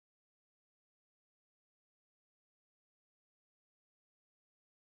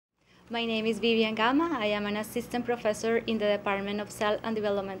My name is Vivian Gama. I am an assistant professor in the Department of Cell and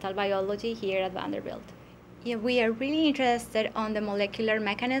Developmental Biology here at Vanderbilt. Yeah, we are really interested on the molecular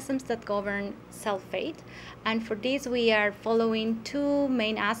mechanisms that govern cell fate, and for this we are following two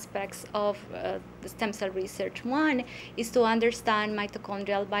main aspects of the stem cell research. One is to understand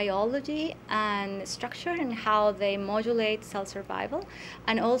mitochondrial biology and structure and how they modulate cell survival,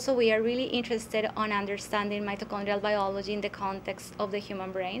 and also we are really interested on understanding mitochondrial biology in the context of the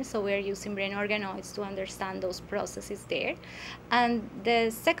human brain, so we are using brain organoids to understand those processes there. And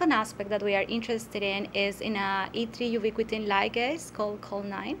the second aspect that we are interested in is in a E3 ubiquitin ligase called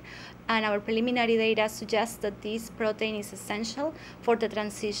Col9, and our preliminary data suggests that this protein is essential for the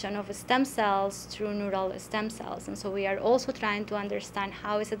transition of stem cells through neural stem cells. And so we are also trying to understand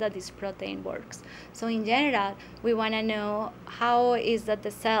how is it that this protein works. So in general, we want to know how is that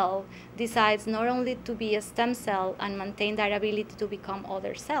the cell decides not only to be a stem cell and maintain that ability to become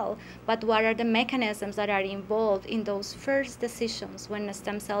other cell, but what are the mechanisms that are involved in those first decisions when a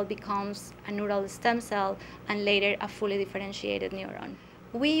stem cell becomes a neural stem cell and later a fully differentiated neuron.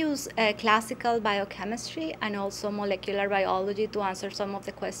 We use classical biochemistry and also molecular biology to answer some of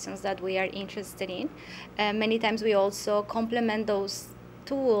the questions that we are interested in. Many times we also complement those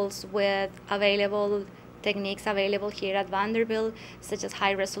tools with available techniques available here at Vanderbilt, such as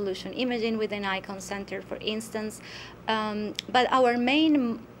high-resolution imaging with an Icon Center, for instance. But our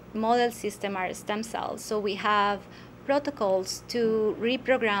main model system are stem cells. So we have protocols to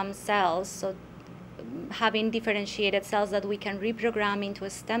reprogram cells, so having differentiated cells that we can reprogram into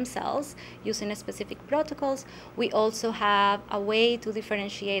stem cells using specific protocols. We also have a way to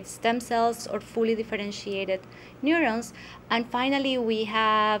differentiate stem cells or fully differentiated neurons. And finally, we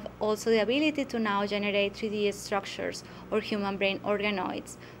have also the ability to now generate 3D structures or human brain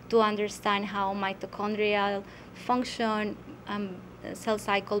organoids to understand how mitochondrial function, cell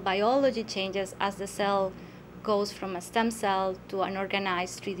cycle biology changes as the cell goes from a stem cell to an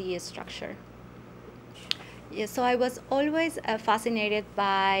organized 3D structure. Yeah, so I was always fascinated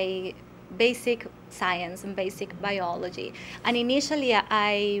by basic science and basic biology. And initially,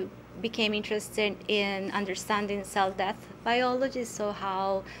 I became interested in understanding cell death biology, so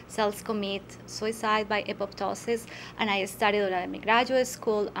how cells commit suicide by apoptosis. And I studied at my graduate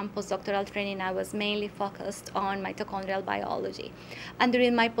school and postdoctoral training. I was mainly focused on mitochondrial biology. And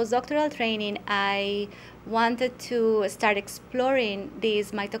during my postdoctoral training, I wanted to start exploring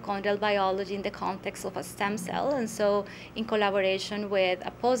this mitochondrial biology in the context of a stem cell. And so in collaboration with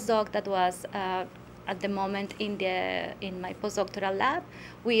a postdoc that was at the moment in my postdoctoral lab,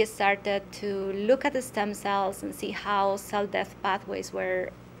 we started to look at the stem cells and see how cell death pathways were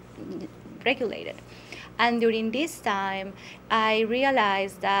regulated. And during this time, I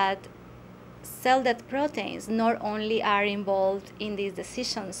realized that cell death proteins not only are involved in these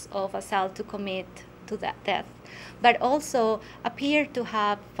decisions of a cell to commit to that death, but also appear to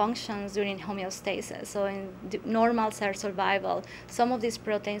have functions during homeostasis. So in normal cell survival, some of these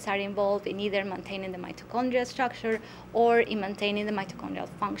proteins are involved in either maintaining the mitochondrial structure or in maintaining the mitochondrial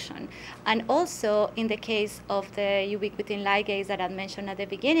function. And also in the case of the ubiquitin ligase that I mentioned at the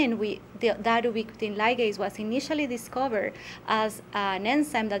beginning, that ubiquitin ligase was initially discovered as an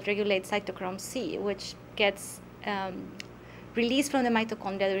enzyme that regulates cytochrome C, which gets released from the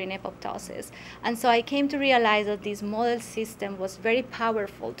mitochondria during apoptosis. And so I came to realize that this model system was very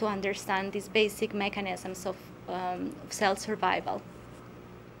powerful to understand these basic mechanisms of cell survival.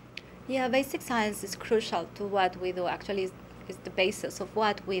 Yeah, basic science is crucial to what we do. Actually, is the basis of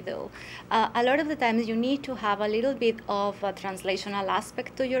what we do. A lot of the times you need to have a little bit of a translational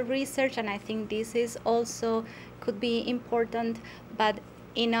aspect to your research, and I think this is also could be important, but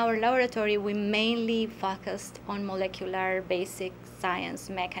in our laboratory, we mainly focused on molecular basic science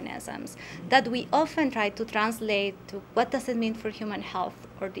mechanisms that we often try to translate to what does it mean for human health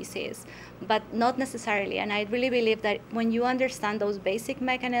or disease, but not necessarily. And I really believe that when you understand those basic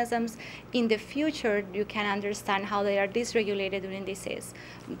mechanisms, in the future, you can understand how they are dysregulated during disease.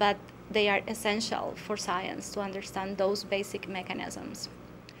 But they are essential for science to understand those basic mechanisms.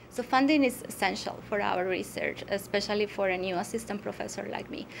 So funding is essential for our research, especially for a new assistant professor like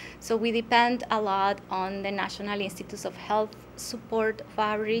me. So we depend a lot on the National Institutes of Health support of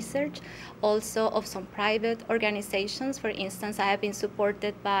our research, also of some private organizations. For instance, I have been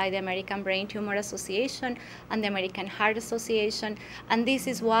supported by the American Brain Tumor Association and the American Heart Association, and this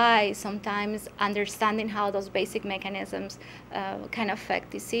is why sometimes understanding how those basic mechanisms can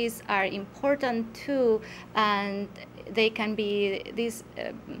affect disease are important too, and they can be, these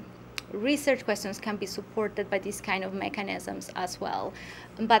research questions can be supported by these kind of mechanisms as well.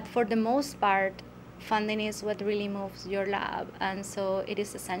 But for the most part, funding is what really moves your lab, and so it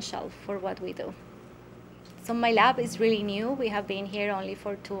is essential for what we do. So my lab is really new. We have been here only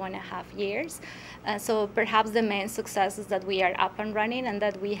for 2.5 years. So perhaps the main success is that we are up and running and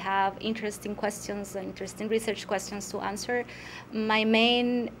that we have interesting questions, interesting research questions to answer. My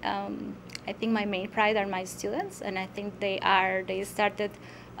main, I think my main pride are my students, and I think they started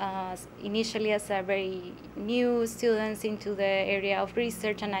initially as a very new students into the area of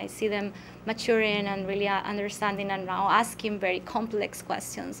research, and I see them maturing and really understanding and now asking very complex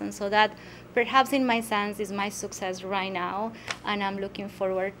questions. And so that perhaps in my sense is my success right now, and I'm looking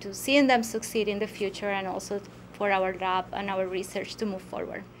forward to seeing them succeed in the future and also for our lab and our research to move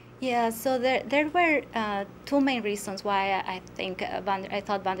forward. Yeah, so there were two main reasons why I think I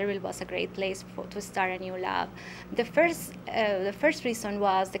thought Vanderbilt was a great place to start a new lab. The first reason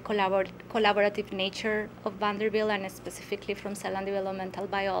was the collaborative nature of Vanderbilt, and specifically from cell and developmental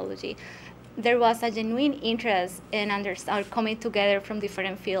biology. There was a genuine interest in coming together from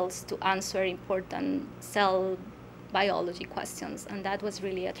different fields to answer important cell biology questions, and that was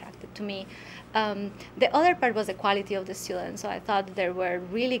really attractive to me. The other part was the quality of the students. So I thought there were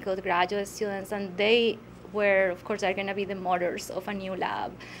really good graduate students, and they were, of course, are going to be the motors of a new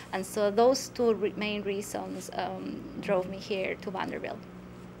lab. And so those two main reasons drove me here to Vanderbilt.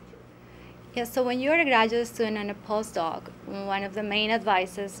 Yeah, so when you're a graduate student and a postdoc, one of the main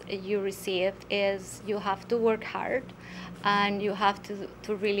advices you receive is you have to work hard and you have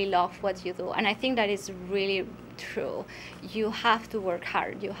to really love what you do. And I think that is really true. You have to work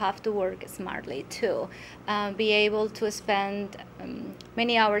hard. You have to work smartly too. Be able to spend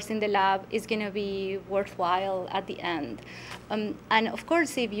many hours in the lab is going to be worthwhile at the end. And of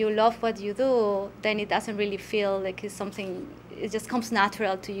course, if you love what you do, then it doesn't really feel like it's something, it just comes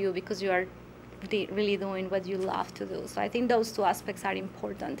natural to you because you are really doing what you love to do. So I think those two aspects are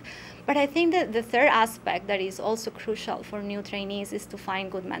important. But I think that the third aspect that is also crucial for new trainees is to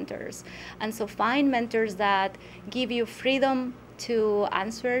find good mentors. And so find mentors that give you freedom to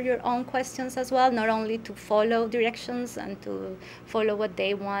answer your own questions as well, not only to follow directions and to follow what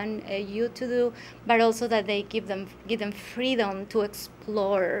they want you to do, but also that they give them freedom to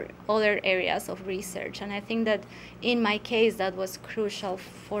explore other areas of research. And I think that in my case, that was crucial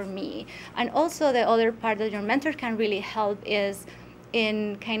for me. And also the other part that your mentor can really help is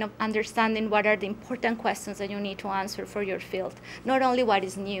in kind of understanding what are the important questions that you need to answer for your field. Not only what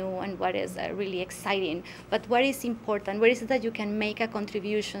is new and what is really exciting, but what is important, where is it that you can make a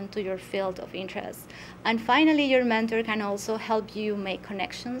contribution to your field of interest. And finally, your mentor can also help you make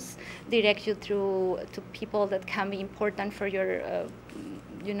connections, direct you to people that can be important for your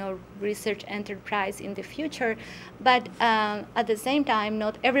research enterprise in the future. But at the same time,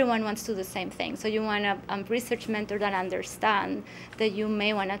 not everyone wants to do the same thing. So you want a research mentor that understand that you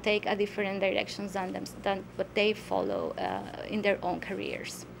may want to take a different directions than what they follow in their own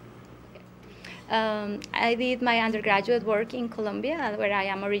careers. I did my undergraduate work in Colombia, where I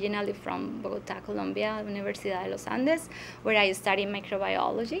am originally from Bogota, Colombia, Universidad de los Andes, where I studied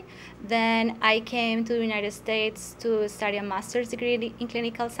microbiology. Then I came to the United States to study a master's degree in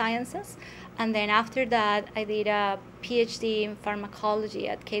clinical sciences. And then after that, I did a PhD in pharmacology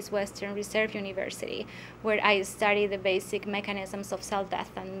at Case Western Reserve University, where I studied the basic mechanisms of cell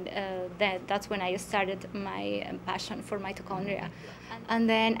death, and that's when I started my passion for mitochondria. And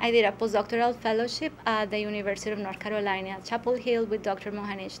then I did a postdoctoral fellowship at the University of North Carolina at Chapel Hill with Dr.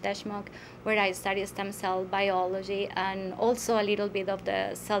 Mohanish Deshmukh, where I studied stem cell biology and also a little bit of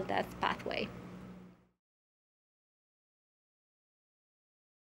the cell death pathway.